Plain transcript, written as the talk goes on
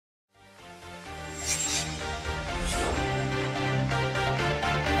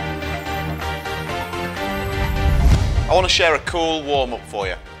I want to share a cool warm-up for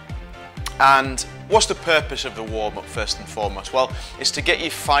you. And what's the purpose of the warm-up first and foremost? Well, it's to get you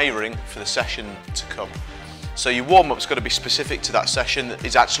firing for the session to come. So your warm-up's got to be specific to that session that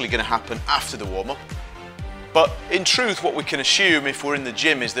is actually going to happen after the warm-up. But in truth, what we can assume if we're in the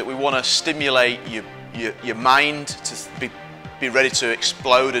gym is that we want to stimulate your mind to be ready to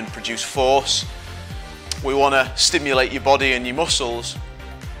explode and produce force. We want to stimulate your body and your muscles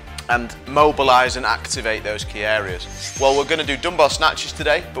and mobilize and activate those key areas. Well, we're going to do dumbbell snatches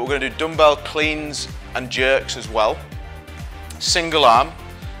today, but we're going to do dumbbell cleans and jerks as well, single arm,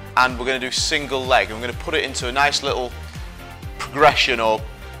 and we're going to do single leg. And we're going to put it into a nice little progression or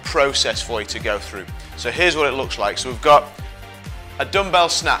process for you to go through. So here's what it looks like. So we've got a dumbbell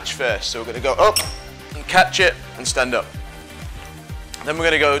snatch first. So we're going to go up and catch it and stand up. Then we're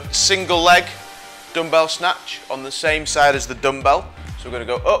going to go single leg dumbbell snatch on the same side as the dumbbell. So we're going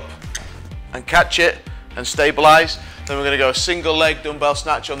to go up and catch it and stabilize. Then we're going to go a single leg dumbbell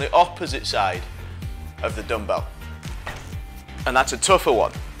snatch on the opposite side of the dumbbell. And that's a tougher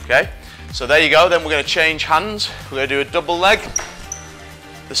one, okay? So there you go. Then we're going to change hands. We're going to do a double leg,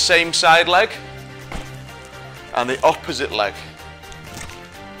 the same side leg, and the opposite leg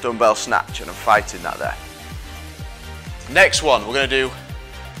dumbbell snatch, and I'm fighting that there. Next one, we're going to do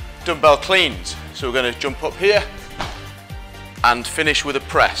dumbbell cleans. So we're going to jump up here and finish with a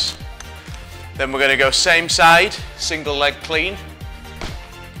press. Then we're going to go same side, single leg clean,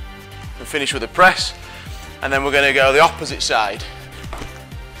 and finish with a press. And then we're going to go the opposite side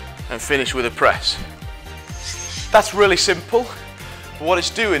and finish with a press. That's really simple, but what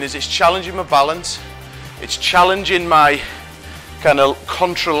it's doing is it's challenging my balance, it's challenging my kind of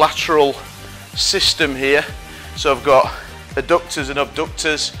contralateral system here. So I've got adductors and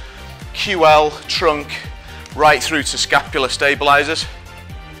abductors, QL, trunk, right through to scapular stabilizers.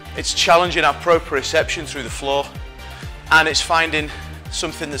 It's challenging our proprioception through the floor, and it's finding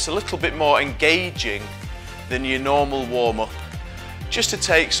something that's a little bit more engaging than your normal warm-up, just to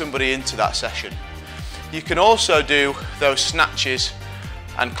take somebody into that session. You can also do those snatches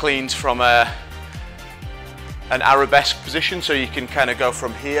and cleans from an arabesque position, so you can kind of go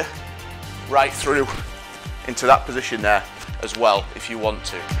from here right through into that position there as well if you want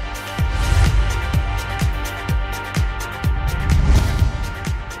to.